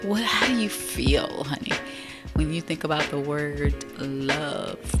How do you feel, honey, when you think about the word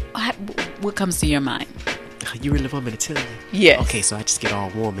love? What comes to your mind? You really want me to tell you? Yes. Okay, so I just get all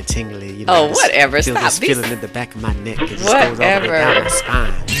warm and tingly. Oh, whatever. Feel Stop. this feeling in the back of my neck. It just goes all the way down my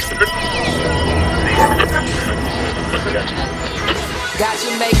spine. God,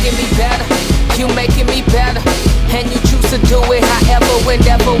 you making me better. You making me better. And you choose to do it however,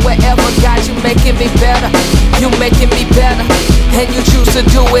 whenever, wherever. God, you making me better. You making me better. And you choose to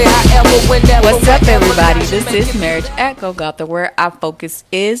do it however, whenever. What's up, wherever. everybody? God, you This making is me Marriage Echo Gotha, where our focus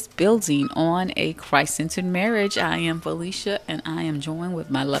is building on a Christ-centered marriage. I am Felicia, and I am joined with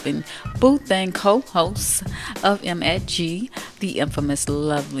my loving boo thing co-host of M at G, the infamous,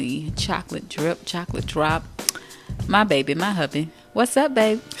 lovely chocolate drip, chocolate drop, my baby, my hubby. What's up,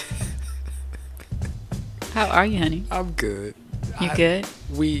 babe? How are you, honey? I'm good. You good?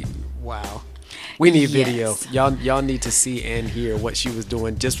 Wow. We need video. Yes. Y'all need to see and hear what she was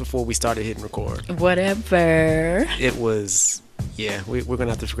doing just before we started hitting record. Whatever. It was, we're going to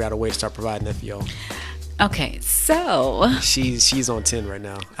have to figure out a way to start providing that for y'all. Okay, so She's on 10 right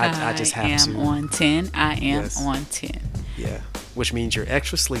now. I just have to. I am on 10. I am Yes. on 10. Yeah, which means you're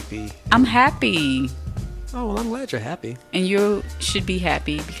extra sleepy. I'm happy. Oh, well, I'm glad you're happy. And you should be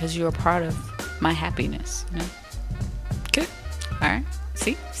happy because you're a part of my happiness. You know? Okay. All right.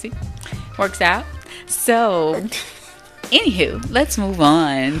 See? Works out. So, anywho, let's move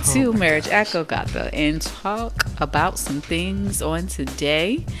on to Marriage Echo Gotha and talk about some things on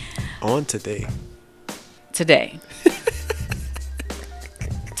today. On today. Today.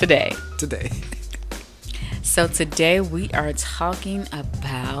 So, today we are talking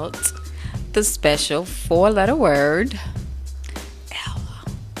about the special four-letter word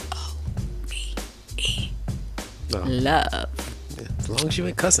L-O-V-E. No. Love. Yeah, as long as you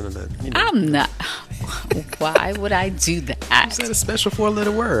ain't cussing or nothing. You know. I'm not. Why would I do that? You said a special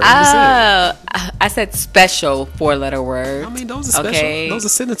four-letter word. I said special four-letter words. I mean, those are special. Okay, Those are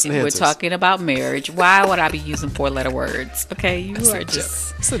sentence we're enhancers. talking about marriage. Why would I be using four-letter words? Okay, you It's are a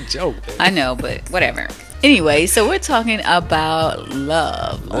just. joke. It's a joke. Man. I know, but whatever. Anyway, so we're talking about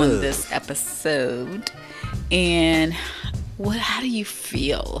love on this episode, and how do you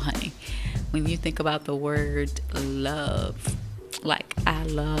feel, honey, when you think about the word love? Like, I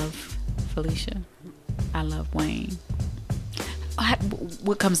love Felicia. I love Wayne.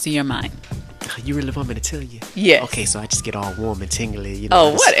 What comes to your mind? You really want me to tell you? Yes. Okay, so I just get all warm and tingly. You Oh,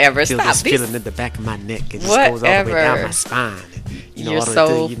 I just whatever. Feel Stop. this feeling in the back of my neck. It just goes all the Whatever. way down my spine. You're all the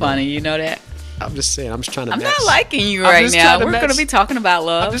so thing, funny. You know that? I'm just saying. I'm just trying to. I'm match. not liking you I'm right just now. trying to We're going to match- be talking about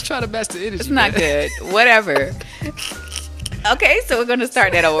love. I'm just trying to match the energy. It's not man. good. Whatever. Okay, so we're going to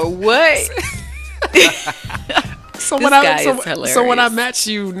start that over. What? So This when guy is so when I hilarious. match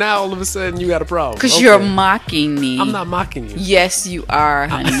you, now all of a sudden you got a problem. Because Okay. you're mocking me. I'm not mocking you. Yes, you are,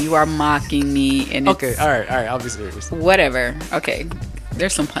 honey. You are mocking me. And it's Okay, all right. I'll be serious. whatever. Okay.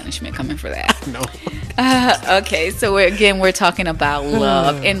 There's some punishment coming for that. No. Okay, so we're talking about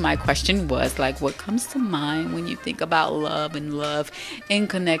love, and my question was like, what comes to mind when you think about love and love in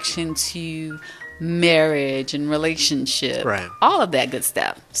connection to marriage and relationship, Right. all of that good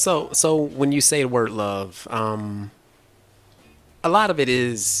stuff. So when you say the word love, a lot of it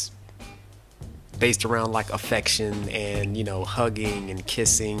is based around like affection and hugging and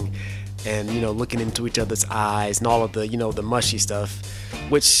kissing and looking into each other's eyes and all of the the mushy stuff,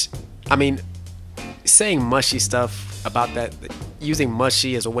 which I mean, saying mushy stuff about that, using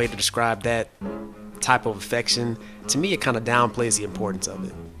mushy as a way to describe that type of affection, to me it kind of downplays the importance of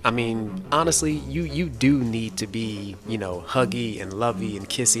it. I mean, honestly, you do need to be, huggy and lovey and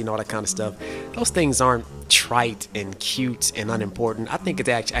kissy and all that kind of stuff. Those things aren't trite and cute and unimportant. I think it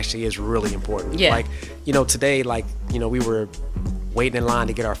actually is really important. Yeah. Like, today, like, we were waiting in line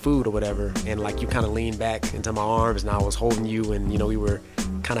to get our food or whatever, and like you kind of leaned back into my arms and I was holding you, and we were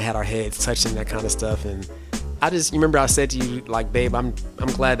kind of had our heads touching, that kind of stuff. And you remember I said to you, like, babe, I'm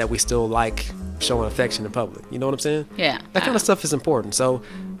glad that we still like showing affection in public. You know what I'm saying? Yeah. That kind of stuff is important. So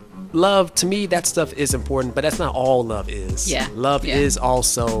love, to me, that stuff is important, but that's not all love is. Yeah. Love Yeah. is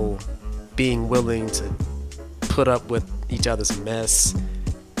also being willing to put up with each other's mess,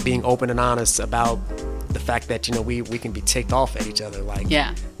 being open and honest about the fact that we can be ticked off at each other. Like,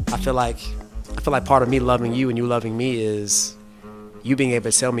 Yeah. I feel like part of me loving you and you loving me is you being able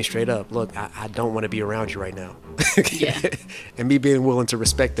to tell me straight up, look, I don't want to be around you right now. Yeah. And me being willing to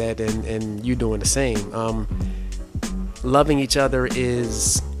respect that, and you doing the same. Loving each other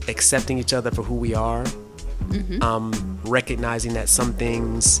is accepting each other for who we are. Recognizing that some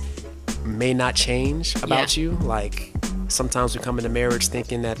things may not change about Yeah. you. Like, sometimes we come into marriage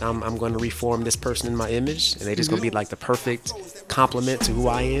thinking that I'm going to reform this person in my image, and they're just going to be like the perfect complement to who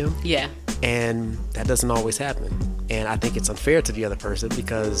I am. Yeah. And that doesn't always happen. And I think it's unfair to the other person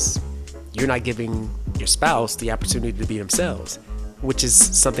because you're not giving your spouse the opportunity to be themselves, which is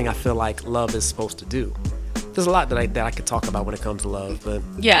something I feel like love is supposed to do. There's a lot that I could talk about when it comes to love, but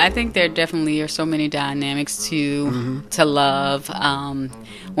yeah, I think there definitely are so many dynamics to love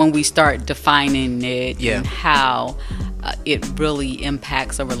when we start defining it and how it really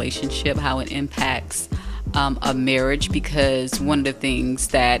impacts a relationship, how it impacts a marriage. Because one of the things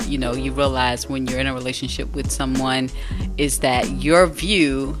that you realize when you're in a relationship with someone is that your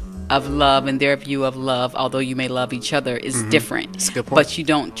view of love and their view of love, although you may love each other, is different. That's a good point. But you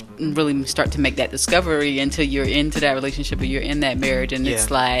don't really start to make that discovery until you're into that relationship or you're in that marriage, and it's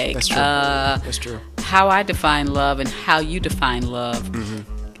like that's true. That's true. How I define love and how you define love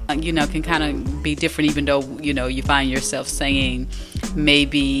can kind of be different, even though you find yourself saying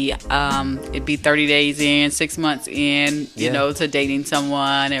maybe it'd be 30 days in, 6 months in, to dating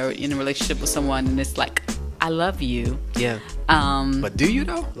someone or in a relationship with someone, and it's like, I love you. Yeah. But do you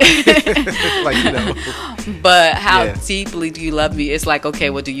though? But how deeply do you love me? It's like,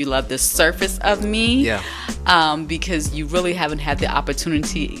 okay, well, do you love the surface of me? Yeah. Because you really haven't had the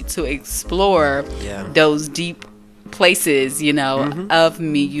opportunity to explore those deep places, of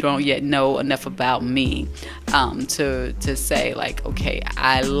me. You don't yet know enough about me to say like, okay,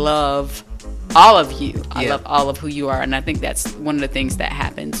 I love all of you. I love all of who you are. And I think that's one of the things that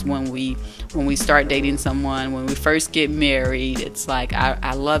happens when we start dating someone, when we first get married. It's like,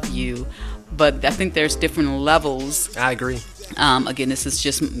 I love you. But I think there's different levels. I agree. Again, this is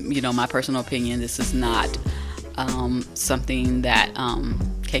just, my personal opinion. This is not something that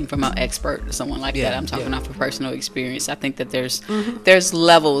came from an expert or someone like that. I'm talking off of personal experience. I think that there's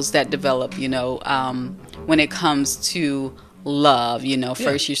levels that develop, when it comes to love.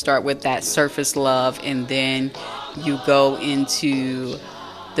 First you start with that surface love, and then you go into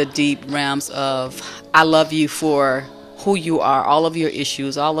the deep realms of, I love you for who you are, all of your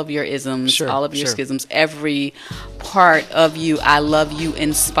issues, all of your isms, all of your schisms, every part of you. I love you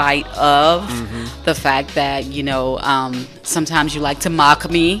in spite of the fact that sometimes you like to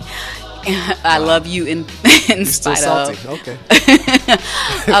mock me. I love you in spite of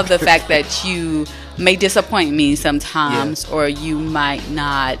of the fact that you may disappoint me sometimes, or you might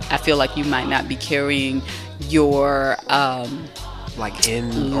not. I feel like you might not be carrying your like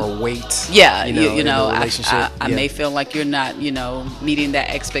in or weight. Yeah, in the relationship. I may feel like you're not, meeting that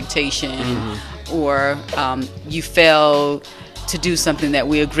expectation, or you fail to do something that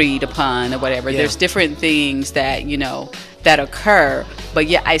we agreed upon or whatever. There's different things that that occur, but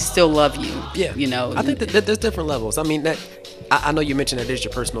I still love you. I think that there's different levels. I mean, that I know you mentioned that is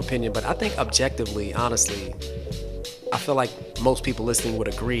your personal opinion, but I think objectively, honestly, I feel like most people listening would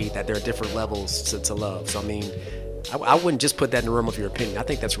agree that there are different levels to love. So I mean, I wouldn't just put that in the realm of your opinion. I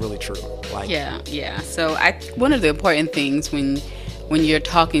think that's really true. Like, So one of the important things when you're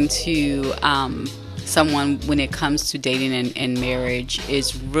talking to someone when it comes to dating and marriage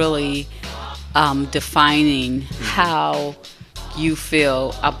is really defining how you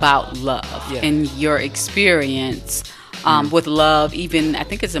feel about love and your experience with love. Even I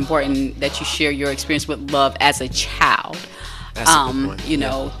think it's important that you share your experience with love as a child. That's a good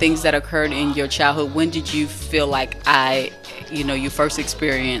point. Things that occurred in your childhood. When did you feel like you first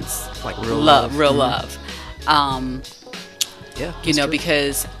experienced like real love?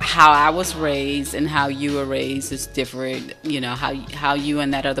 Because how I was raised and how you were raised is different. How you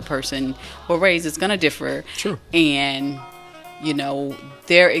and that other person were raised is gonna differ. True. And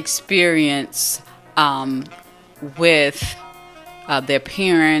their experience with their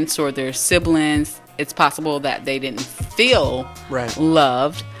parents or their siblings. It's possible that they didn't feel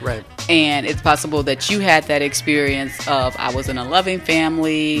loved. Right. And it's possible that you had that experience of, I was in a loving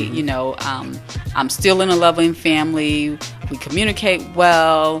family, I'm still in a loving family. We communicate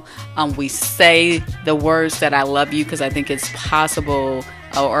well. We say the words that I love you, because I think it's possible,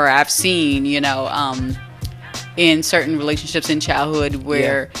 or I've seen, in certain relationships in childhood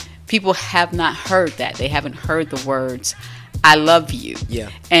where people have not heard that. They haven't heard the words, I love you.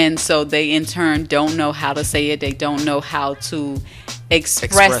 Yeah. And so they in turn don't know how to say it. They don't know how to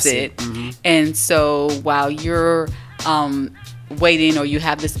express it. And so while you're waiting, or you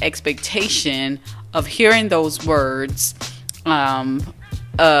have this expectation of hearing those words,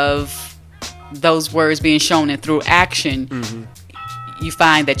 of those words being shown and through action, you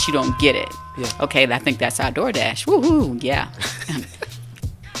find that you don't get it. Okay, I think that's our DoorDash. Woohoo, yeah.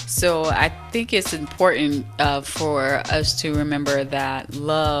 So I think it's important for us to remember that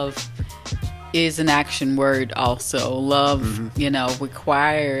love is an action word also. Love,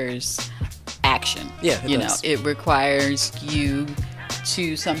 requires action. Yeah, it does. It requires you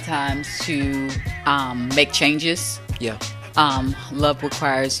to sometimes to make changes. Yeah. Love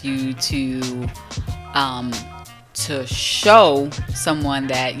requires you to show someone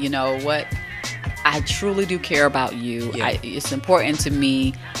that, you know what, I truly do care about you. Yeah. It's important to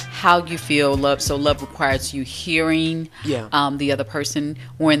me how you feel. So love requires you hearing the other person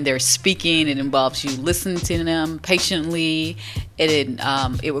when they're speaking. It involves you listening to them patiently.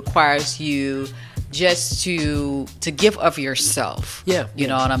 It requires you just to give of yourself. Yeah. You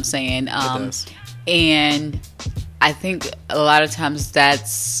know what I'm saying? It does. And I think a lot of times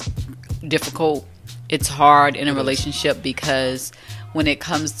that's difficult. It's hard in a relationship because when it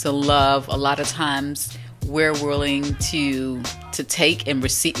comes to love, a lot of times we're willing to take and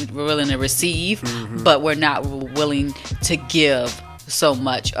receive. We're willing to receive, but we're not willing to give so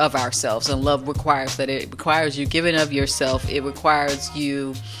much of ourselves. And love requires that. It requires you giving of yourself. It requires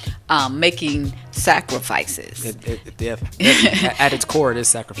you making sacrifices. At its core, it is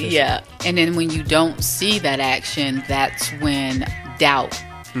sacrificial. Yeah. And then when you don't see that action, that's when doubt,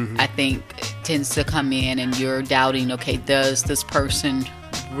 I think, tends to come in, and you're doubting, okay, does this person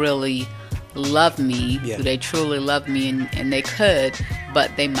really love me? Yeah. Do they truly love me? And they could,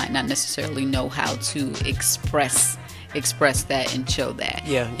 but they might not necessarily know how to express that and show that.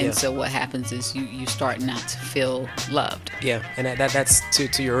 And so what happens is you start not to feel loved. Yeah, and that's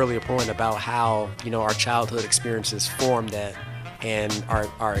to your earlier point about how, our childhood experiences form that, and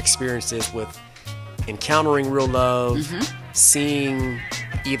our experiences with encountering real love, seeing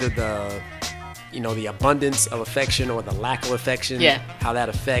either the abundance of affection or the lack of affection, how that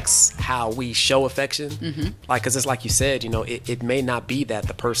affects how we show affection. Like, because it's like you said, it may not be that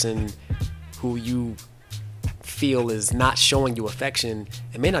the person who you feel is not showing you affection,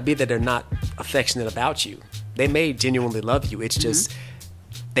 it may not be that they're not affectionate about you. They may genuinely love you. It's just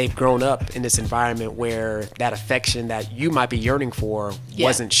they've grown up in this environment where that affection that you might be yearning for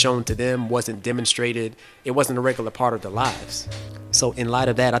wasn't shown to them, wasn't demonstrated. It wasn't a regular part of their lives. So in light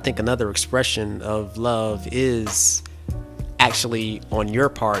of that, I think another expression of love is actually on your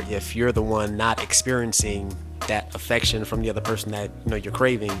part, if you're the one not experiencing that affection from the other person that you're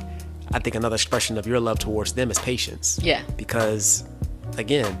craving. I think another expression of your love towards them is patience. Yeah. Because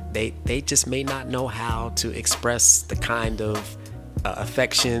again, they just may not know how to express the kind of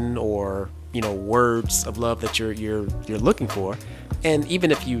affection or words of love that you're looking for. And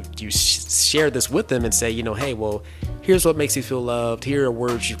even if you share this with them and say, hey, well, here's what makes you feel loved, here are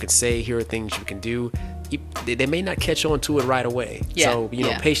words you can say, here are things you can do, they may not catch on to it right away. So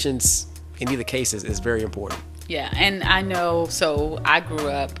patience in either case is very important. And I know, so I grew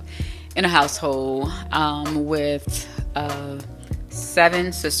up in a household with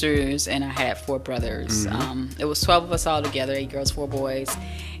 7 sisters, and I had 4 brothers. It was 12 of us all together, 8 girls, 4 boys.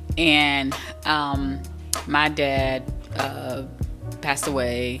 And my dad passed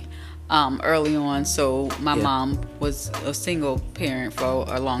away early on, so my mom was a single parent for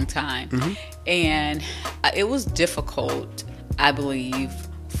a long time. And it was difficult, I believe,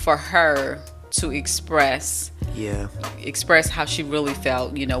 for her to express how she really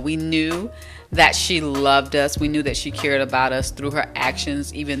felt. We knew that she loved us. We knew that she cared about us through her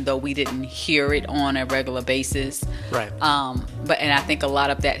actions, even though we didn't hear it on a regular basis. Right. And I think a lot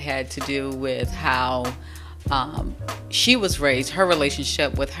of that had to do with how she was raised, her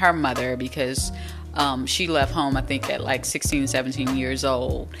relationship with her mother, because she left home, I think, at like 16, 17 years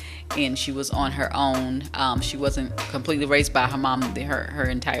old, and she was on her own. She wasn't completely raised by her mom her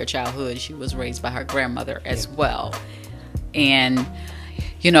entire childhood. She was raised by her grandmother as well. And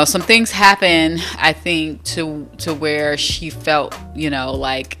some things happen, I think, to where she felt,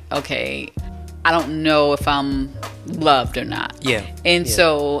 like, okay, I don't know if I'm loved or not.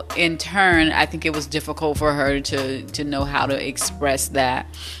 So in turn, I think it was difficult for her to know how to express that.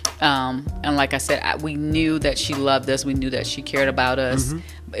 And like I said, we knew that she loved us. We knew that she cared about us.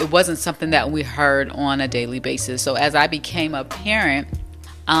 It wasn't something that we heard on a daily basis. So as I became a parent,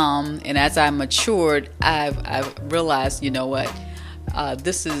 and as I matured, I've realized,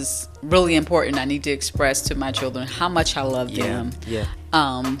 this is really important. I need to express to my children how much I love them.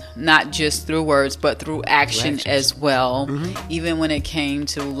 Not just through words, but through action as well. Even when it came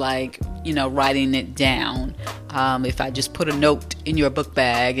to writing it down. If I just put a note in your book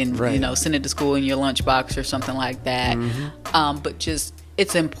bag and send it to school in your lunchbox or something like that. But just,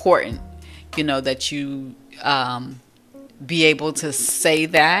 it's important, that you be able to say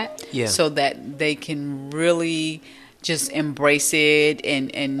that so that they can really just embrace it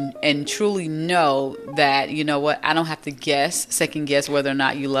and truly know that, you know what, I don't have to second guess whether or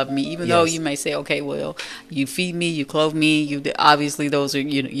not you love me, even though Yes. you may say, okay, well, you feed me, you clothe me, you obviously those are,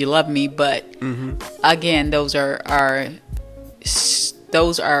 you love me, but again, those are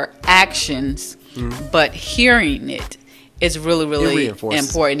actions, but hearing it is really, really reinforces.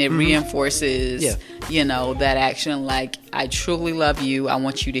 important. It reinforces, Yeah. you know, that action. Like, I truly love you. I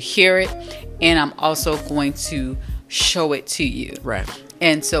want you to hear it. And I'm also going to show it to you. Right.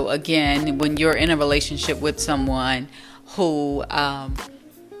 And so, again, when you're in a relationship with someone who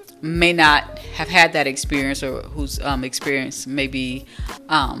may not have had that experience, or whose experience maybe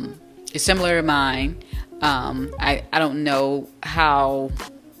is similar to mine, I don't know how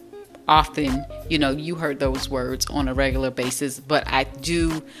often, you know, you heard those words on a regular basis, but I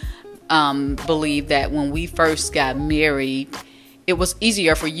do believe that when we first got married, it was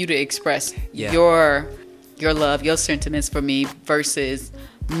easier for you to express your love, your sentiments for me versus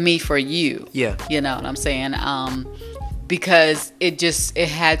me for you. Yeah. You know what I'm saying? Because it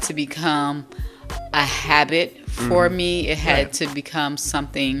had to become a habit for me. It had to become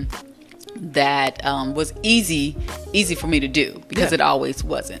something that was easy for me to do, because it always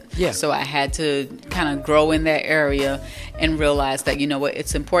wasn't. Yeah. So I had to kind of grow in that area and realize that, you know what,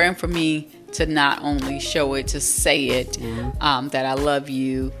 it's important for me to not only show it, to say it, that I love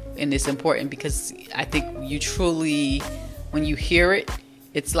you. And it's important because I think you truly, when you hear it,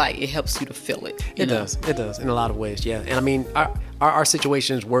 it's like it helps you to feel it. It does in a lot of ways. Yeah. And I mean, our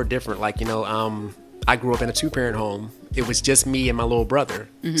situations were different. Like, you know, I grew up in a 2-parent home. It was just me and my little brother.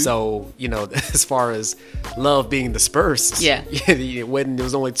 So, you know, as far as love being dispersed, it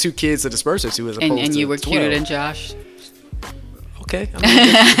was only 2 kids to disperse it to, as opposed to and you were 12. cuter than Josh. Okay.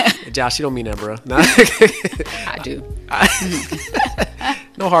 I mean, Josh, you don't mean that, bro. No. I do.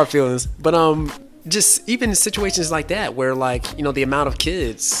 No hard feelings. But just even situations like that where, like, you know, the amount of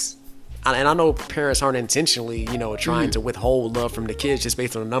kids, and I know parents aren't intentionally, you know, trying to withhold love from the kids just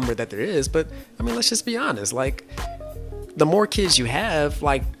based on the number that there is. But I mean, let's just be honest. Like, the more kids you have,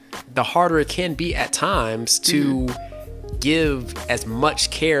 like, the harder it can be at times to give as much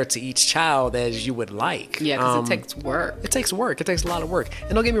care to each child as you would like. Yeah, because it takes work. It takes work. It takes a lot of work.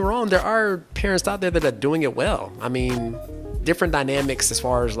 And don't get me wrong, there are parents out there that are doing it well. I mean, different dynamics as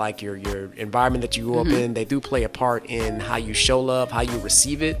far as like your environment that you grew up in, they do play a part in how you show love, how you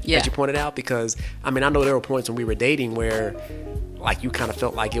receive it, as you pointed out. Because I mean, I know there were points when we were dating where, like, you kind of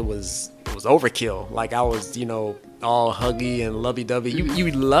felt like it was overkill. Like, I was, you know, all huggy and lovey-dovey.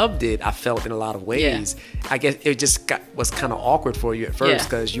 You loved it, I felt, in a lot of ways. I guess it just was kind of awkward for you at first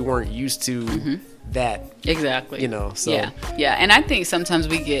because you weren't used to that. Exactly. You know, so. Yeah. And I think sometimes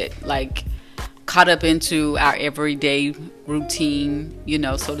we get, like, caught up into our everyday routine, you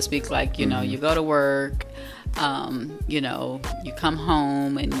know, so to speak. Like, you know, you go to work, you know, you come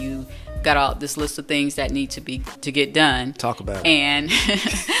home and you got all this list of things that need to get done. Talk about it. And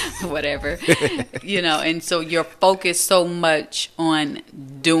whatever, you know, and so you're focused so much on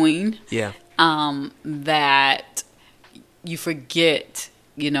doing that you forget,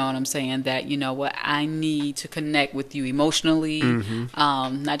 you know what I'm saying, that, you know what, I need to connect with you emotionally,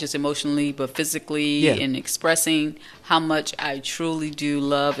 not just emotionally, but physically, and expressing how much I truly do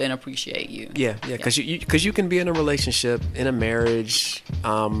love and appreciate you. Yeah, because you can be in a relationship, in a marriage,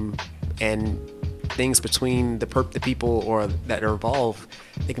 and things between the people or that are involved,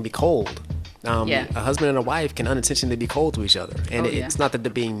 they can be cold. A husband and a wife can unintentionally be cold to each other, and it's not that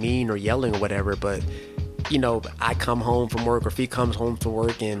they're being mean or yelling or whatever, but, you know, I come home from work, or if he comes home from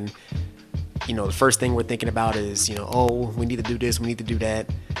work, and, you know, the first thing we're thinking about is, you know, oh, we need to do this, we need to do that,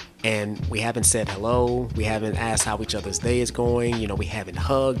 and we haven't said hello, we haven't asked how each other's day is going, you know, we haven't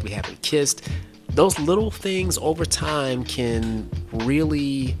hugged, we haven't kissed. Those little things over time can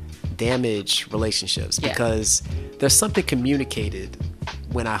really damage relationships, because there's something communicated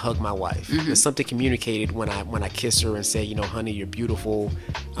when I hug my wife. There's something communicated when I kiss her and say, you know, honey, you're beautiful,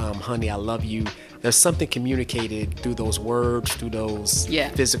 honey, I love you. There's something communicated through those words, through those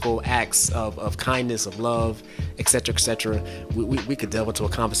physical acts of kindness, of love, etc., etc. We could delve into a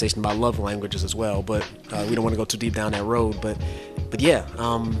conversation about love languages as well, but we don't want to go too deep down that road. But yeah,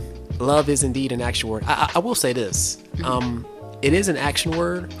 love is indeed an action word. I will say this. It is an action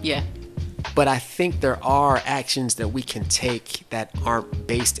word. Yeah. But I think there are actions that we can take that aren't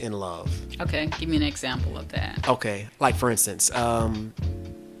based in love. Okay, give me an example of that. Okay, like for instance,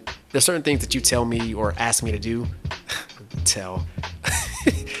 there's certain things that you tell me or ask me to do.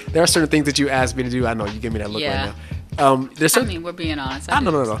 There are certain things that you ask me to do. I know you give me that look right There's I certain, mean, we're being honest. No.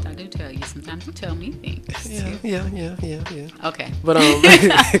 I do tell you. Sometimes you tell me things. yeah. Okay. But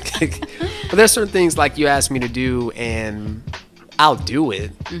but there's certain things like you ask me to do, and I'll do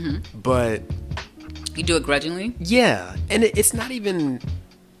it. But You do it grudgingly? yeah, and it's not even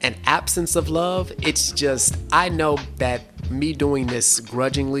an absence of love. It's just I know that me doing this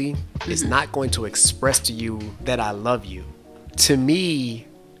grudgingly is not going to express to you that I love you. To me,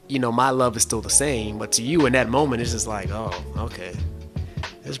 you know, my love is still the same, but to you in that moment, it's just like, oh, okay.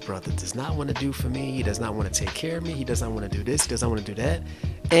 This brother does not want to do for me. He does not want to take care of me. He does not want to do this. He does not want to do that.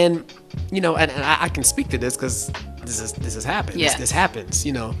 And, you know, and I can speak to this because this has happened. Yeah. This happens,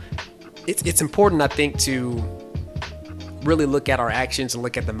 you know. It's important, I think, to really look at our actions and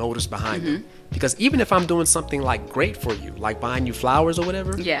look at the motives behind them. Because even if I'm doing something like great for you, like buying you flowers or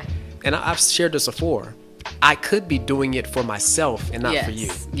whatever. Yeah. And I've shared this before. I could be doing it for myself and not for you.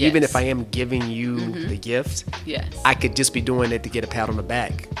 Yes. Even if I am giving you the gift, Yes. I could just be doing it to get a pat on the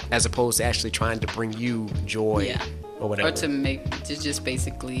back, as opposed to actually trying to bring you joy Yeah. or whatever. Or to just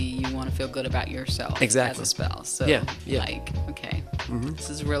basically you want to feel good about yourself Exactly. as a spouse. So Yeah. like, okay, this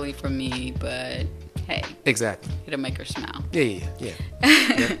is really for me, but hey, Exactly. it'll make her smile. Yeah.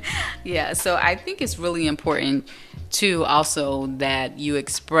 Yeah, so I think it's really important too also that you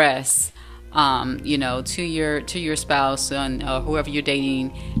express you know, to your spouse and whoever you're dating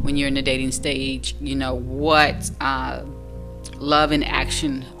when you're in the dating stage, you know, what love in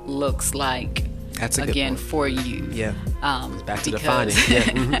action looks like. That's a good again point. for you. Yeah. Back to because- defining.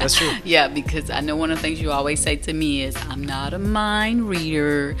 Yeah, that's true. Yeah, because I know one of the things you always say to me is, "I'm not a mind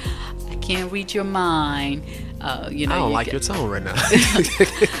reader. I can't read your mind." You know, I don't you like get- your tone right now.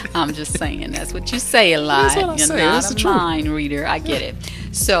 I'm just saying that's what you say a lot. That's what I You're say. not That's a the truth. mind reader. I get it.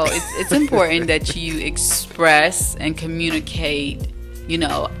 So it's important that you express and communicate. You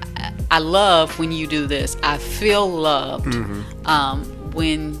know, I love when you do this. I feel loved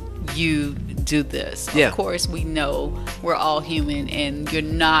when you do this. Yeah. Of course, we know we're all human, and you're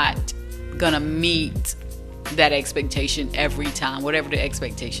not gonna meet that expectation every time, whatever the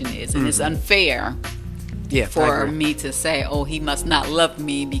expectation is, and it's unfair Yeah, I for agree. me to say, oh, he must not love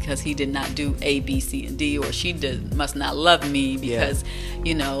me because he did not do A, B, C, and D, or she must not love me because,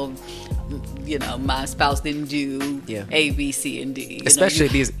 you know, my spouse didn't do Yeah. A, B, C, and D. You know, Especially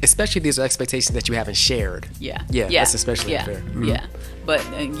these are expectations that you haven't shared. Yeah. Yeah, that's especially unfair. Mhm. Yeah. But,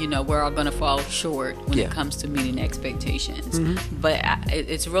 you know, we're all going to fall short when Yeah. it comes to meeting expectations. But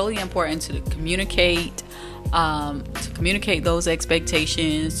it's really important to communicate those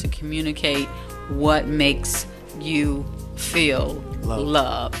expectations, to communicate what makes you feel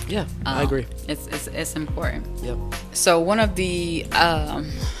loved. Yeah, I agree. It's important. Yep. So one of the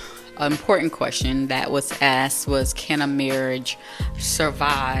important question that was asked was, can a marriage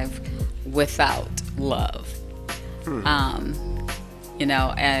survive without love? You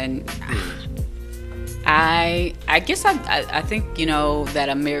know, and I guess I think, you know, that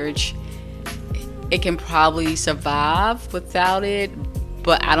a marriage, it can probably survive without it,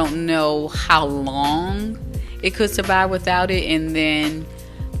 but I don't know how long it could survive without it, and then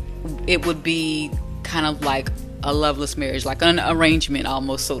it would be kind of like a loveless marriage, like an arrangement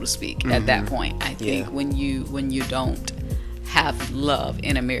almost, so to speak, at that point. I think Yeah. when you don't have love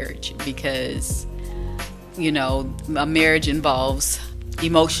in a marriage, because, you know, a marriage involves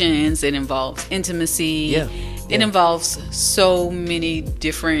emotions, it involves intimacy, Yeah. it involves so many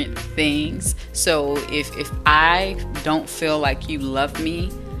different things. So if I don't feel like you love me,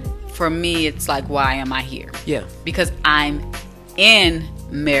 for me it's like, why am I here? Yeah. Because I'm in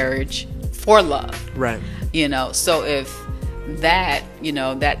marriage for love. Right. You know, so if that, you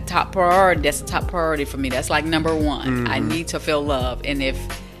know, that top priority, that's the top priority for me. That's like number one. I need to feel love. And if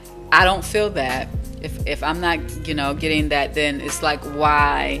I don't feel that, if I'm not, you know, getting that, then it's like,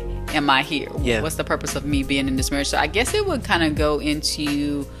 why am I here? Yeah. What's the purpose of me being in this marriage? So I guess it would kind of go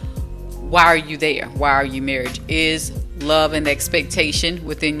into, why are you there? Why are you married? Is love and expectation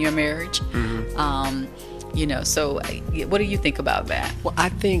within your marriage? You know, so what do you think about that? Well, I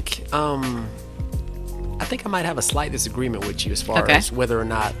think I might have a slight disagreement with you as far Okay. as whether or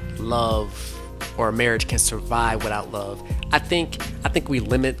not love or a marriage can survive without love. I think we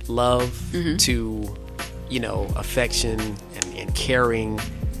limit love to, you know, affection and caring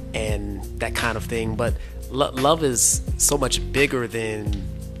and that kind of thing. But love is so much bigger than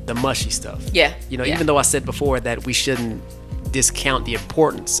the mushy stuff. Yeah. You know, Yeah. even though I said before that we shouldn't discount the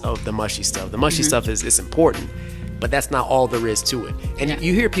importance of the mushy stuff. The mushy stuff is important, but that's not all there is to it. And Yeah.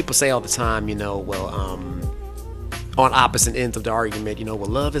 you hear people say all the time, you know, well, on opposite ends of the argument, well,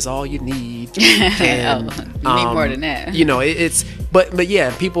 love is all you need. And, you need more than that. But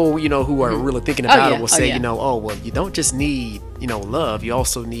yeah, people, who are really thinking about it will say, yeah. oh, well, you don't just need, love. You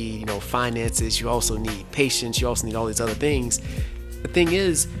also need, finances. You also need patience. You also need all these other things. The thing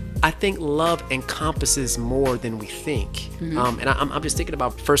is, I think love encompasses more than we think. And I'm just thinking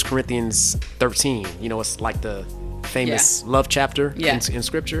about 1 Corinthians 13. It's like the famous love chapter in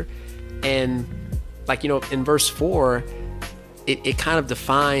Scripture. And like, in verse 4, it kind of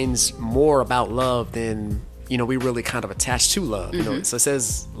defines more about love than, we really kind of attach to love. So it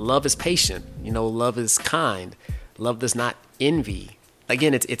says love is patient, love is kind, love does not envy.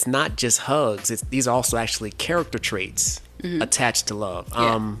 Again, it's not just hugs. These are also actually character traits attached to love.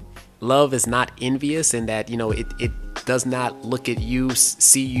 Love is not envious in that, it does not look at you,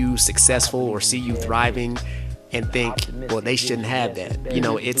 see you successful or see you thriving and think, well, they shouldn't have that.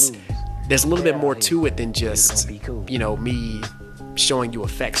 There's a little bit more to it than just, me showing you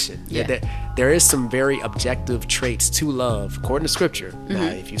affection. There is some very objective traits to love according to Scripture. Now,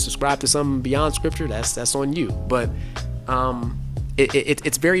 if you subscribe to something beyond Scripture, that's on you. But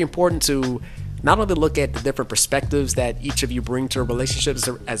it's very important to not only look at the different perspectives that each of you bring to a relationship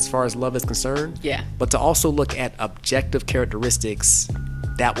as far as love is concerned, but to also look at objective characteristics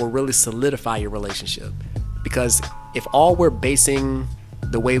that will really solidify your relationship. Because if all we're basing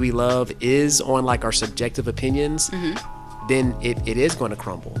the way we love is on like our subjective opinions, then it is going to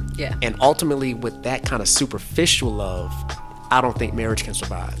crumble. And ultimately, with that kind of superficial love, I don't think marriage can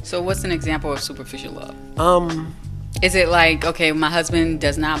survive. So what's an example of superficial love? Is it like, okay, my husband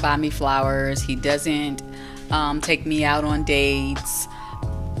does not buy me flowers. He doesn't take me out on dates.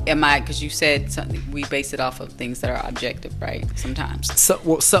 Because you said something, we base it off of things that are objective, right? Sometimes.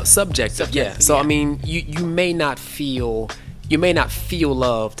 Subjective, yeah. So, I mean, you may not feel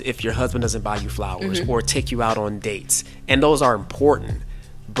loved if your husband doesn't buy you flowers or take you out on dates. And those are important.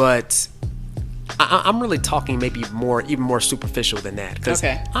 But I'm really talking maybe even more superficial than that. Because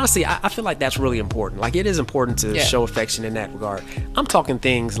honestly, I feel like that's really important. Like, it is important to show affection in that regard. I'm talking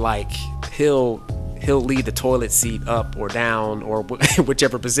things like he'll leave the toilet seat up or down or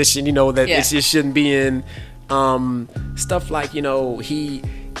whichever position, that it just shouldn't be in. Stuff like, he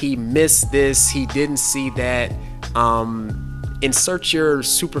missed this, he didn't see that. Insert your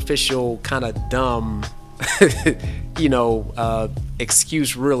superficial kind of dumb,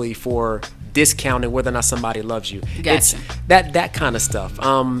 excuse really for discounting whether or not somebody loves you. Gotcha. It's that kind of stuff.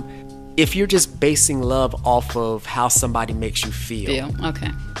 If you're just basing love off of how somebody makes you feel,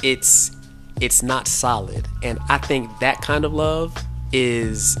 it's not solid. And I think that kind of love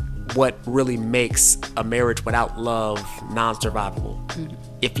is what really makes a marriage without love non-survivable.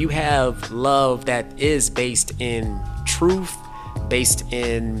 If you have love that is based in truth, based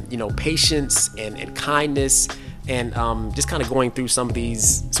in patience and kindness, and just kind of going through some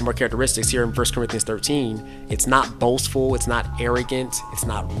more characteristics here in 1 Corinthians 13, it's not boastful, it's not arrogant, it's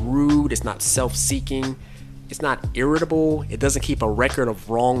not rude, it's not self-seeking, it's not irritable, it doesn't keep a record of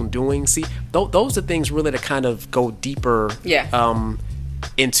wrongdoing. See, those are things really to kind of go deeper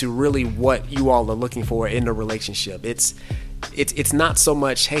into really what you all are looking for in a relationship. It's not so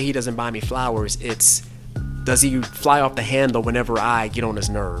much, hey, he doesn't buy me flowers. It's, does he fly off the handle whenever I get on his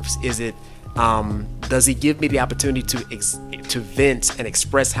nerves? Is it, does he give me the opportunity to vent and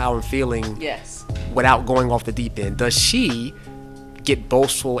express how I'm feeling without going off the deep end? Does she get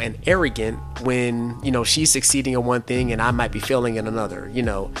boastful and arrogant when she's succeeding in one thing and I might be failing in another?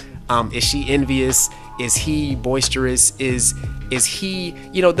 Is she envious? Is he boisterous? Is he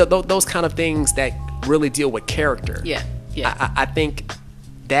those kind of things that really deal with character? I think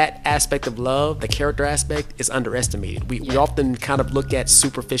that aspect of love, the character aspect, is underestimated. We often kind of look at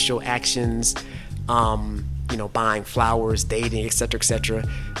superficial actions, buying flowers, dating, etc.,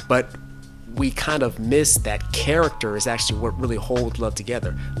 but we kind of miss that character is actually what really holds love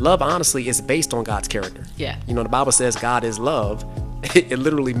together. Love, honestly, is based on God's character. The Bible says God is love. It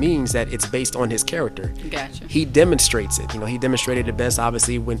literally means that it's based on his character. Gotcha. He demonstrates it. He demonstrated it best,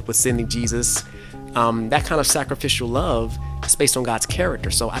 obviously, with sending Jesus. That kind of sacrificial love is based on God's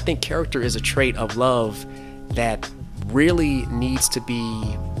character. So I think character is a trait of love that really needs to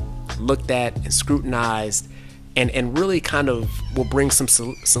be looked at and scrutinized, and really kind of will bring some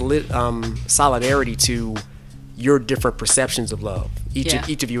solidarity to your different perceptions of love,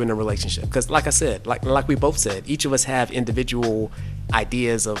 each of you in a relationship. Because like I said, like we both said, each of us have individual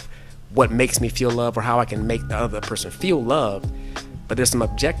ideas of what makes me feel love or how I can make the other person feel loved. But there's some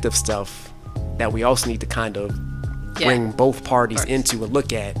objective stuff that we also need to kind of bring both parties into and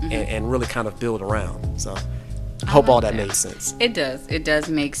look at and really kind of build around. So Hope all that made sense. It does. It does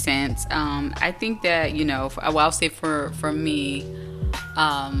make sense. I think that, I'll say for me,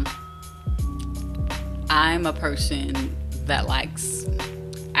 I'm a person that likes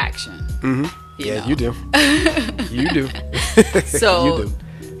action. Mm-hmm. You do. You do. So,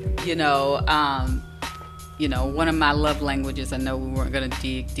 you do. One of my love languages, I know we weren't going to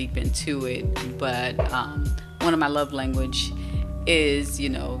dig deep into it, but one of my love language is,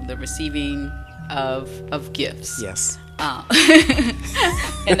 the receiving of gifts. Yes.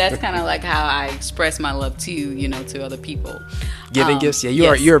 And that's kind of like how I express my love to, to other people. Giving gifts?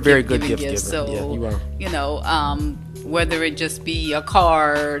 Yeah, you're a very good gift giver. So, yeah, you are. Whether it just be a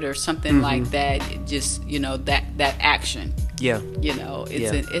card or something like that, just, that action. Yeah.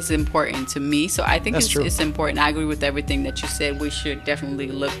 It's important to me. So I think it's important. I agree with everything that you said. We should definitely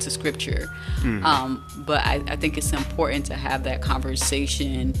look to scripture. But I think it's important to have that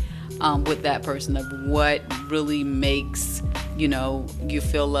conversation with that person of what really makes, you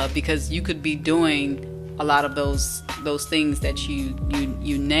feel love, because you could be doing a lot of those things that you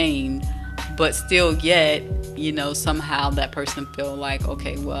named, but still yet, somehow that person feel like,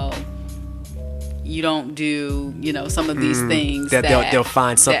 okay, well, you don't do, some of these things that they'll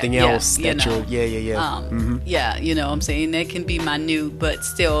find something else that you'll, yeah, I'm saying that can be minute, but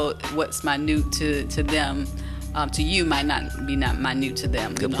still what's minute to them, to you might not be minute to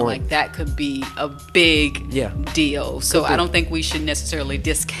them. Good point. Like that could be a big deal. So I don't think we should necessarily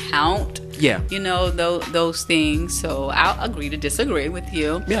discount those things. So I'll agree to disagree with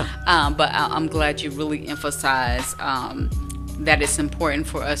you. Yeah. But I'm glad you really emphasize that it's important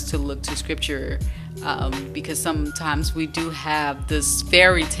for us to look to scripture, because sometimes we do have this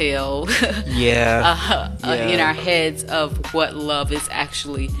fairy tale in our heads of what love is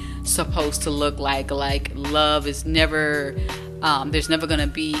actually supposed to look like love is never there's never going to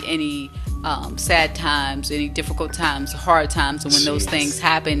be any sad times, any difficult times, hard times, and when those things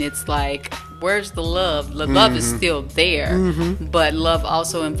happen, it's like, where's the love? The love is still there, but love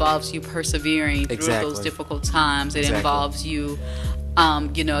also involves you persevering through those difficult times. It involves you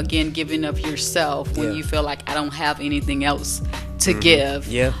again, giving of yourself when you feel like I don't have anything else to give.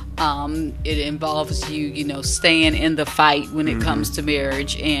 It involves you, staying in the fight when it comes to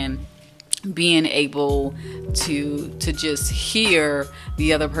marriage, and being able to just hear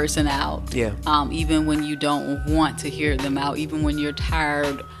the other person out. Even when you don't want to hear them out, even when you're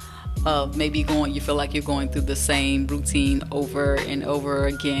tired of maybe you feel like you're going through the same routine over and over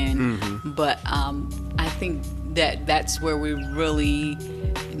again. But I think that's where we really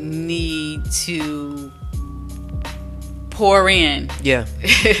need to pour in.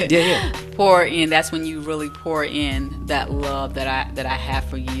 Pour in. That's when you really pour in that love that I have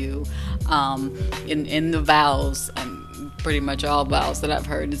for you. In the vows, and pretty much all vows that I've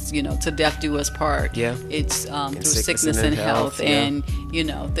heard, is to death do us part. It's through sickness and health, and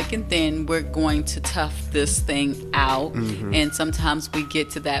thick and thin, we're going to tough this thing out. And sometimes we get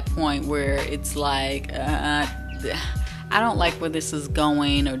to that point where it's like, I don't like where this is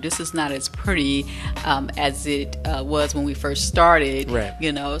going, or this is not as pretty as it was when we first started.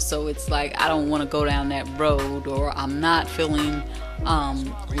 So it's like, I don't want to go down that road, or I'm not feeling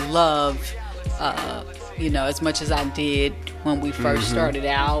love as much as I did when we first started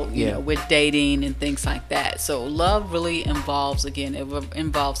out, with dating and things like that. So love really involves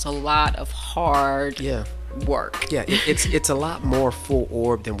a lot of hard work. It's a lot more full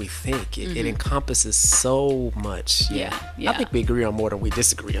orb than we think. It encompasses so much. I think we agree on more than we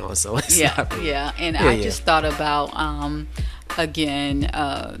disagree on, so it's and I just thought about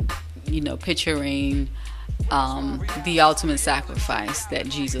picturing the ultimate sacrifice that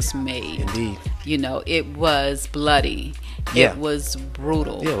Jesus made. Indeed. It was bloody. It was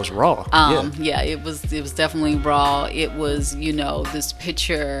brutal. It was raw. It was definitely raw. It was, this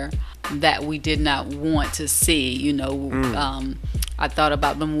picture that we did not want to see. I thought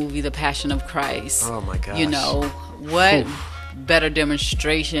about the movie The Passion of Christ. Oh my gosh. What better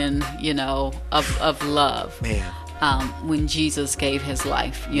demonstration, of love. Man. When Jesus gave his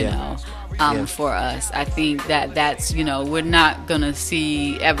life, for us. I think that's, we're not going to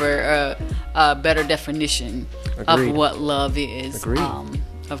see ever a better definition of what love is.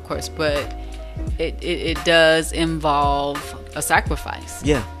 Of course, but it does involve a sacrifice.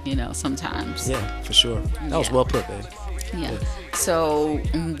 Sometimes. For sure. That was well put, babe. So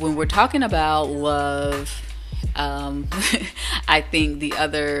when we're talking about love, I think the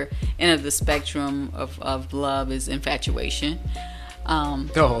other end of the spectrum of love is infatuation. And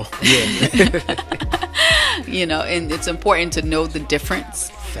it's important to know the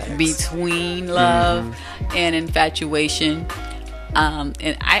difference between love and infatuation.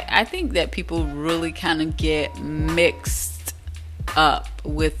 And I think that people really kind of get mixed up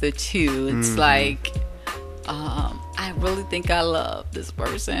with the two. It's like, I really think I love this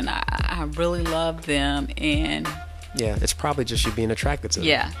person. I really love them, and Yeah, it's probably just you being attracted to them.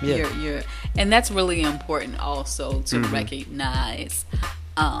 yeah. You're and that's really important also to recognize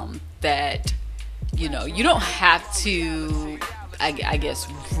that, you know, you don't have to, I guess,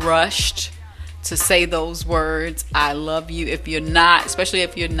 rushed to say those words, I love you, if you're not, especially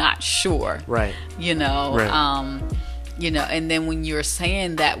if you're not sure. Right. You know, Right. you know, and then when you're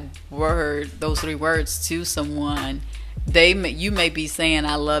saying that word, those 3 words to someone, you may be saying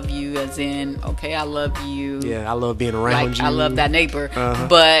I love you as in, okay, I love you. Yeah, I love being around Like you. I love that neighbor. Uh-huh.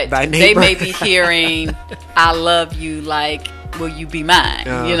 But Thy they neighbor. may be hearing I love you like, will you be mine?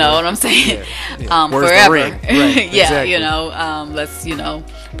 You know what I'm saying? Yeah. Where's the Forever. ring? Right, Yeah, exactly. you know, let's, you know,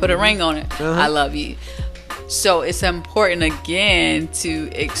 put a ring on it. I love you. So it's important again to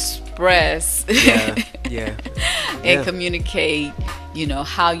express Yeah. and communicate, you know,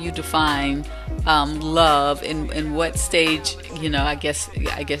 how you define love and what stage, you know, I guess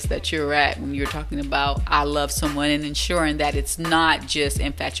that you're at when you're talking about I love someone, and ensuring that it's not just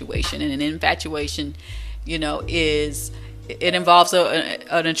infatuation. And an infatuation, you know, it involves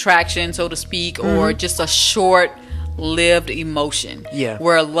an attraction, so to speak, or just a short-lived emotion. Yeah.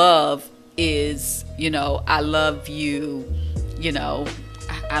 Where love is, you know, I love you, you know,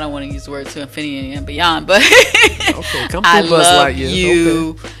 I don't want to use the word to infinity and beyond, but Okay, come I through, Buzz love Lightyear. you.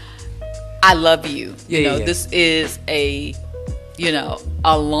 Okay. I love you. Yeah, You know, yeah. this is a, you know,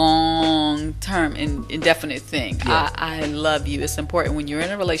 a long-term and indefinite thing. Yeah. I love you. It's important when you're in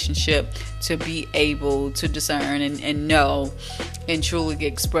a relationship to be able to discern and know and truly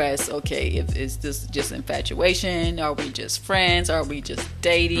express, okay, if is this just infatuation? Are we just friends? Are we just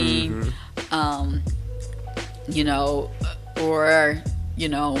dating? You know, or, you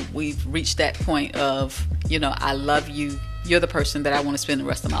know, we've reached that point of, you know, I love you. You're the person that I want to spend the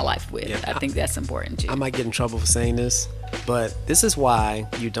rest of my life with. Yeah. I think that's important too. I might get in trouble for saying this, but this is why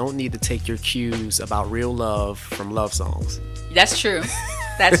you don't need to take your cues about real love from love songs. That's true.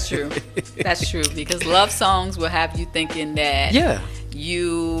 That's true. That's true. Because love songs will have you thinking that Yeah.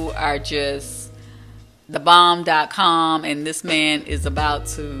 you are just thebomb.com and this man is about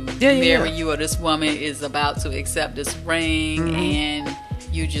to marry you, or this woman is about to accept this ring, and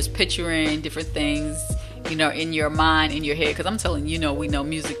you just picturing different things, you know, in your mind, in your head. Because I'm telling you, we know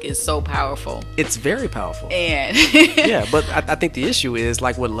music is so powerful. It's very powerful. And Yeah, but I think the issue is,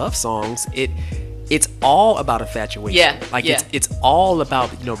 like with love songs, it's all about infatuation. Yeah, Like yeah. it's all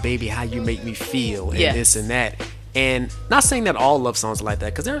about, baby, how you make me feel and Yes. this and that. And not saying that all love songs are like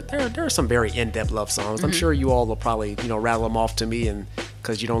that, because there are some very in-depth love songs. Mm-hmm. I'm sure you all will probably rattle them off to me, and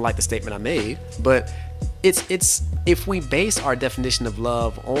because you don't like the statement I made. But it's if we base our definition of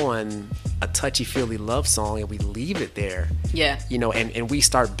love on a touchy-feely love song and we leave it there, yeah. and we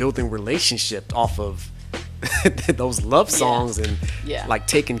start building relationship off of those love songs and Yeah. like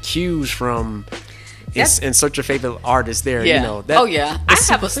taking cues from That's- insert your favorite artist there. Yeah. That, oh yeah. I it's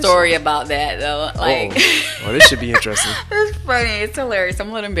have a superficial. story about that though. Like Oh, this should be interesting. it's funny. It's hilarious. I'm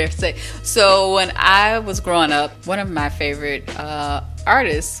a little embarrassed to say. So when I was growing up, one of my favorite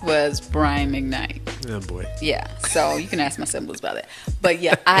artists was Brian McKnight. Oh boy. Yeah. So you can ask my siblings about that. But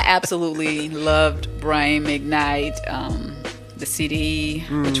yeah, I absolutely loved Brian McKnight. The CD,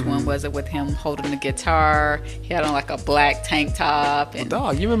 which one was it, with him holding the guitar? He had on like a black tank top and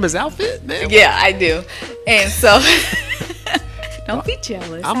Dog, you remember his outfit, man? yeah, I do. And so don't be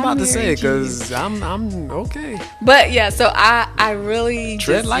jealous. I'm about to say married it because I'm okay. But yeah, so I really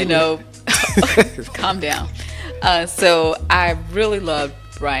Tread just, lightly. calm down. So I really loved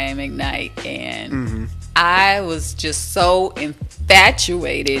Brian McKnight, and I was just so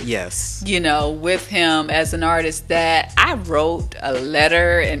infatuated, Yes. with him as an artist that I wrote a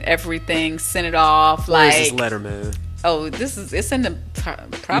letter and everything, sent it off. Where's Like, this letter, man? oh, it's in the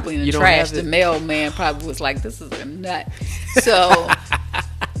probably in the You don't trash. have The it? mailman probably was like, "This is a nut." So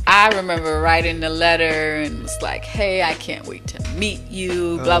I remember writing the letter and was like, "Hey, I can't wait to meet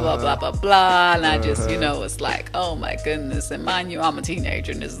you." Blah blah blah blah blah. And I just, was like, "Oh my goodness!" And mind you, I'm a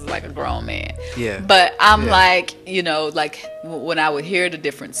teenager and this is like a grown man. Yeah. But I'm Yeah. like, like when I would hear the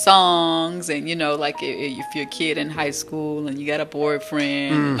different songs, and like if you're a kid in high school and you got a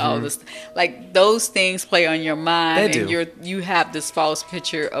boyfriend, and all this, like those things play on your mind, They and do. you have this false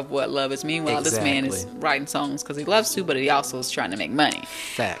picture of what love is. Meanwhile, this man is Exactly. writing songs because he loves to, but he also is trying to make money.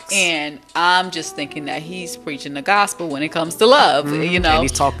 Facts. And I'm just thinking that he's preaching the gospel when it comes to love, And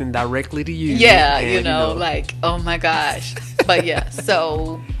he's talking directly to you. yeah, and, like, oh my gosh. But yeah,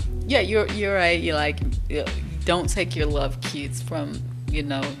 so yeah, you're right. You're like, don't take your love cues from,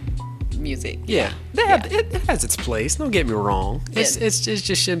 music. Yeah, it has its place. Don't get me wrong. It just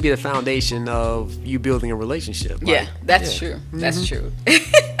shouldn't be the foundation of you building a relationship. Yeah, that's true. That's true.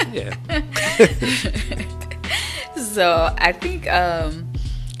 Yeah. So I think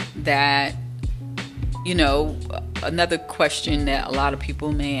that, another question that a lot of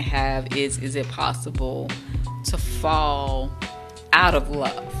people may have is it possible to fall out of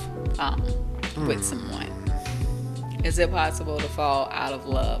love with someone? Is it possible to fall out of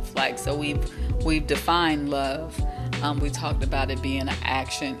love? Like, so we've defined love. We talked about it being an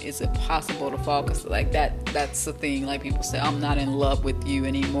action. Is it possible to fall? Because like that's the thing. Like people say, I'm not in love with you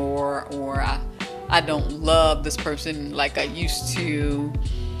anymore, or I don't love this person like I used to.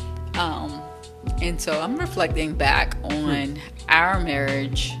 And so I'm reflecting back on our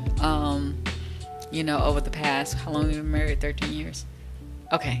marriage. Over the past, how long have we been married? 13 years.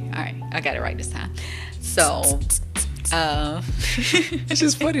 Okay, all right, I got it right this time. So. It's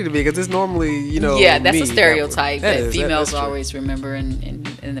just funny to me because it's normally, yeah, that's a stereotype that females females always remember and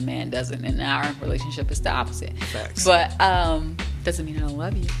the man doesn't. In our relationship, it's the opposite. Facts. But doesn't mean I don't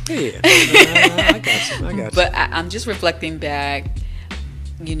love you. Yeah, I got you. But I'm just reflecting back,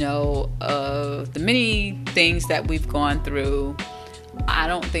 the many things that we've gone through. I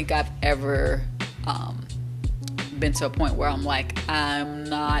don't think I've ever been to a point where I'm like, I'm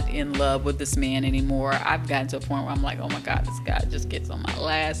not in love with this man anymore. I've gotten to a point where I'm like, oh my God, this guy just gets on my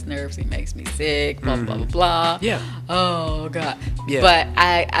last nerves. He makes me sick, blah, blah, blah, blah. Yeah. Oh God. Yeah. But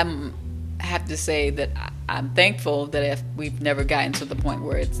I have to say that I'm thankful that if we've never gotten to the point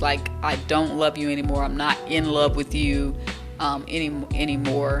where it's like, I don't love you anymore. I'm not in love with you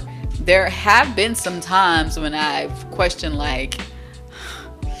anymore. There have been some times when I've questioned like,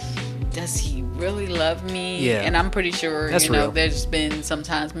 does he really love me? Yeah. And I'm pretty sure, That's real. there's been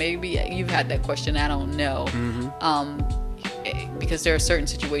sometimes, maybe you've had that question, I don't know. Because there are certain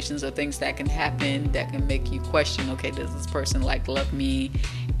situations or things that can happen that can make you question, okay, does this person love me?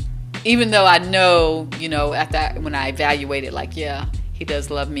 Even though I know, at that, when I evaluate it, like, yeah, he does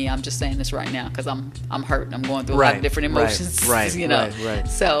love me. I'm just saying this right now because I'm hurt. I'm going through a lot of different emotions. Right.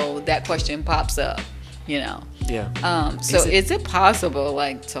 So that question pops up. Yeah. So is it possible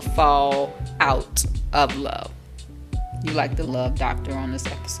to fall out of love? You like the love doctor on this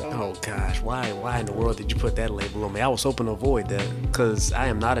episode? Oh gosh, why in the world did you put that label on me? I was hoping to avoid that because I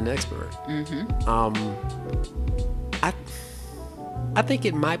am not an expert. I think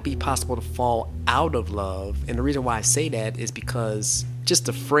it might be possible to fall out of love, and the reason why I say that is because just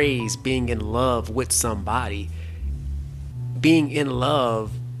the phrase being in love with somebody, being in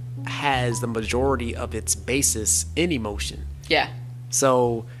love has the majority of its basis in emotion. Yeah.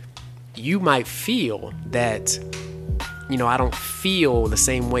 So you might feel that, I don't feel the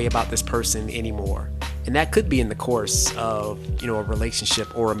same way about this person anymore. And that could be in the course of, a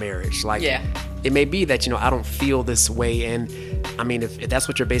relationship or a marriage. It may be that, I don't feel this way. And I mean, if that's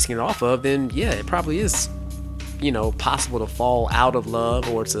what you're basing it off of, then yeah, it probably is, possible to fall out of love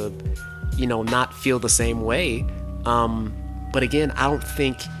or to, not feel the same way. But again, I don't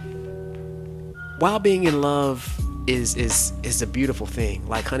think while being in love is a beautiful thing.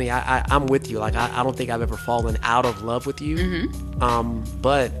 Like, honey, I'm with you. Like, I don't think I've ever fallen out of love with you.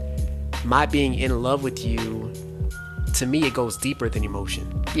 But my being in love with you, to me, it goes deeper than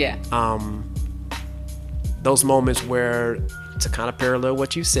emotion. Yeah. Those moments where, to kind of parallel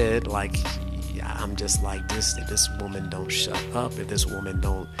what you said, like, I'm just like this. If this woman don't shut up, if this woman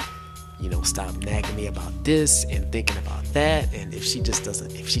don't, stop nagging me about this and thinking about that, and if she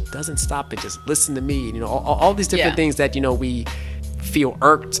doesn't stop and just listen to me, all these different things that we feel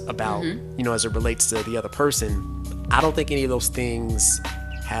irked about, as it relates to the other person. I don't think any of those things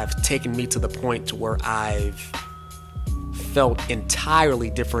have taken me to the point to where I've felt entirely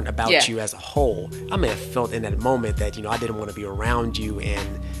different about you as a whole. I may have felt in that moment that I didn't want to be around you,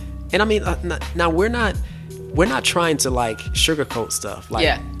 and I mean, now we're not trying to sugarcoat stuff.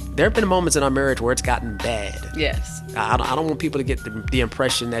 There have been moments in our marriage where it's gotten bad. Yes. I don't want people to get the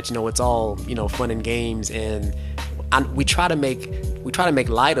impression that it's all fun and games, and we try to make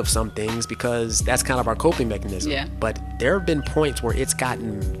light of some things because that's kind of our coping mechanism. Yeah. But there have been points where it's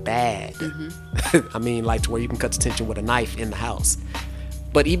gotten bad. I mean, to where you can cut the tension with a knife in the house.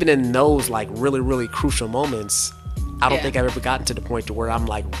 But even in those really, really crucial moments, I don't think I've ever gotten to the point to where I'm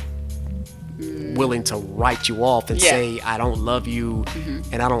willing to write you off and say I don't love you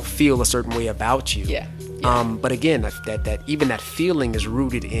and I don't feel a certain way about you. But again, that even that feeling is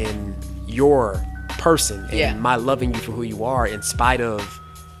rooted in your person and my loving you for who you are, in spite of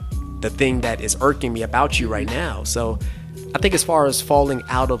the thing that is irking me about you right now. So I think as far as falling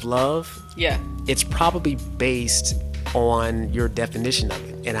out of love, Yeah. it's probably based on your definition of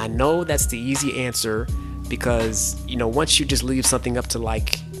it. And I know that's the easy answer because, once you just leave something up to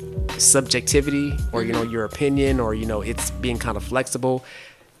like subjectivity or, your opinion or, it's being kind of flexible,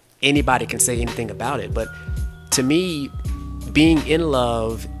 anybody can say anything about it. But to me, being in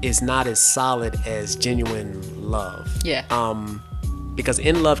love is not as solid as genuine love. Yeah. Because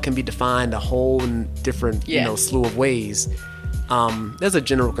in love can be defined a whole different, slew of ways. There's a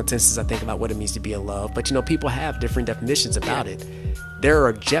general consensus, I think, about what it means to be in love. But, people have different definitions about it. There are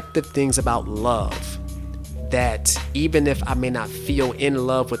objective things about love that even if I may not feel in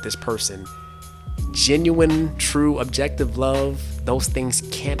love with this person, genuine, true, objective love, those things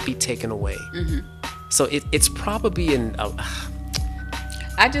can't be taken away. So it's probably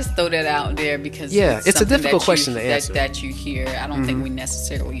I just throw that out there because it's a difficult question to answer. That you hear. I don't think we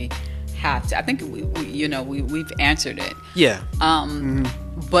necessarily have to. I think we've answered it. Yeah.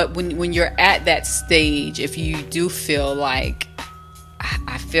 But when you're at that stage, if you do feel like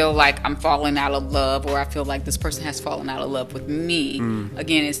I feel like I'm falling out of love, or I feel like this person has fallen out of love with me,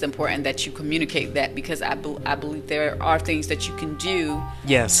 again, it's important that you communicate that, because I believe there are things that you can do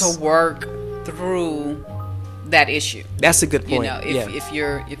to work through that issue. That's a good point. If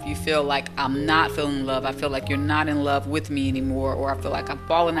you feel like I'm not feeling love, I feel like you're not in love with me anymore, or I feel like I'm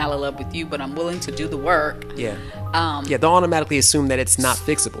falling out of love with you, but I'm willing to do the work. They'll automatically assume that it's not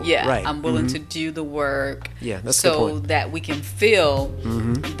fixable. Right. I'm willing to do the work. That's a good point. So that we can feel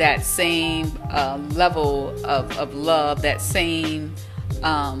that same level of love, that same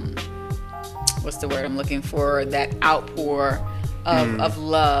what's the word I'm looking for? That outpour of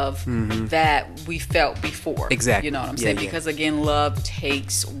love that we felt before. Exactly. You know what I'm saying? Because again, love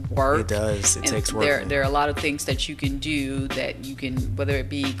takes work. It does. It takes work. There are a lot of things that you can do, that you can, whether it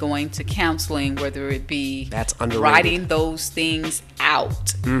be going to counseling, whether it be that's underrated, writing those things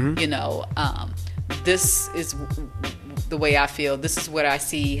out. This is the way I feel. This is what I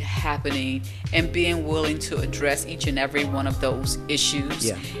see happening, and being willing to address each and every one of those issues,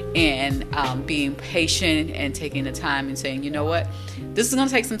 and being patient and taking the time and saying, you know what, this is going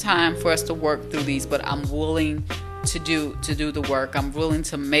to take some time for us to work through these, but I'm willing to do the work. I'm willing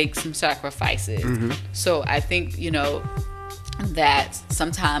to make some sacrifices. So I think, that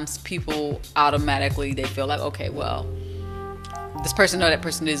sometimes people automatically, they feel like, okay, well, this person or that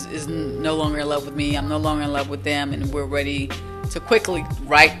person is no longer in love with me, I'm no longer in love with them, and we're ready to quickly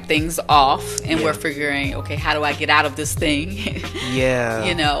write things off, and we're figuring, okay, how do I get out of this thing?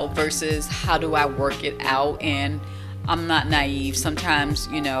 Versus how do I work it out? And I'm not naive. Sometimes,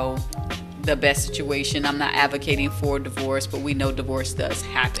 the best situation, I'm not advocating for divorce, but we know divorce does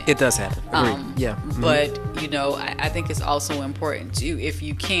happen. It does happen. But, I think it's also important to, if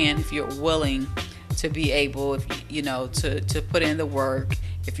you're willing to be able, to put in the work.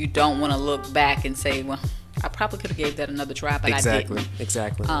 If you don't want to look back and say, well, I probably could have gave that another try, but I didn't.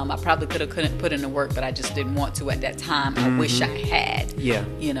 Exactly. I probably couldn't put in the work, but I just didn't want to at that time. I wish I had.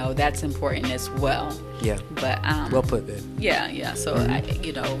 That's important as well. But well put, Ben. So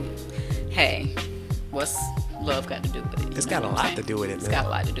hey, what's love got to do with it? It's got a lot to do with it, man. It's got a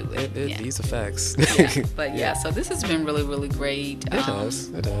lot to do with it. These are facts. But so this has been really, really great.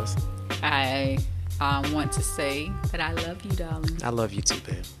 It does. I want to say that I love you, darling. I love you too,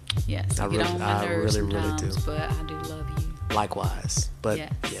 babe. Yes, I really do. But I do love you. Likewise, but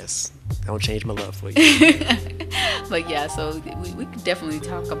yes, don't change my love for you. But so we could definitely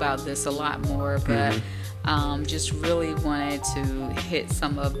talk about this a lot more, but just really wanted to hit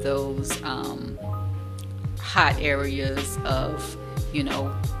some of those hot areas of,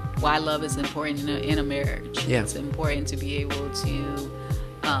 why love is important in a marriage. It's important to be able to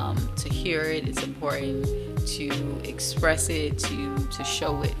hear it. It's important to express it, to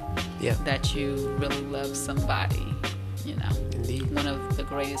show it that you really love somebody. Indeed. One of the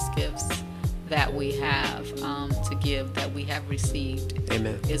greatest gifts that we have to give, that we have received,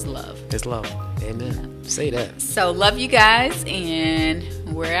 is love. It's love. Amen. Say that. So love you guys, and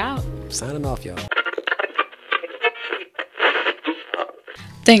we're out. Signing off, y'all.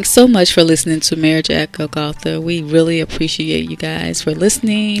 Thanks so much for listening to Marriage at Golgotha. We really appreciate you guys for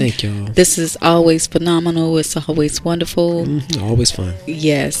listening. Thank y'all. This is always phenomenal. It's always wonderful. Always fun.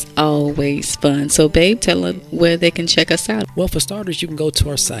 Yes, always fun. So, babe, tell them where they can check us out. Well, for starters, you can go to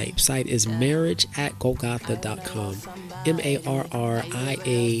our site. Site is marriageatgolgotha.com.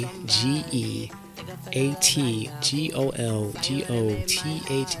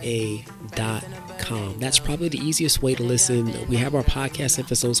 marriageatgolgotha.com. That's probably the easiest way to listen. We have our podcast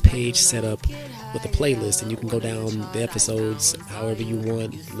episodes page set up with a playlist, and you can go down the episodes however you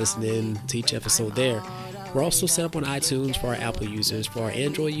want, listen in to each episode there. We're also set up on iTunes for our Apple users. For our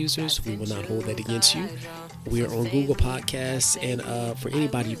Android users, we will not hold that against you. We are on Google Podcasts, and for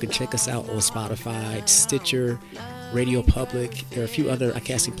anybody, you can check us out on Spotify, Stitcher, Radio Public. There are a few other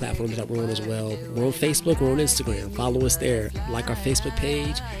podcasting platforms that we're on as well. We're on Facebook, we're on Instagram. Follow us there. Like our Facebook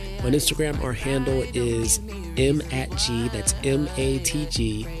page. On Instagram, our handle is M@G, that's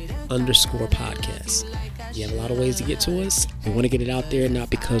MATG _podcast. You have a lot of ways to get to us. We want to get it out there, not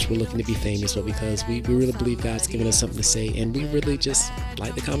because we're looking to be famous, but because we really believe God's given us something to say, and we really just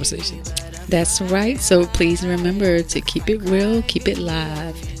like the conversations. That's right. So please remember to keep it real, keep it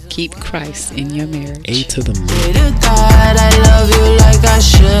live, keep Christ in your marriage. A to the Pray to God I love you like I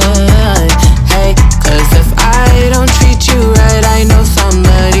should. Hey, cause if I don't treat you right, I know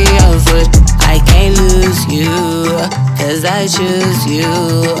somebody else would. I can't lose you, cause I choose you.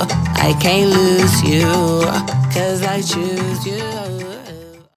 I can't lose you, cause I choose you.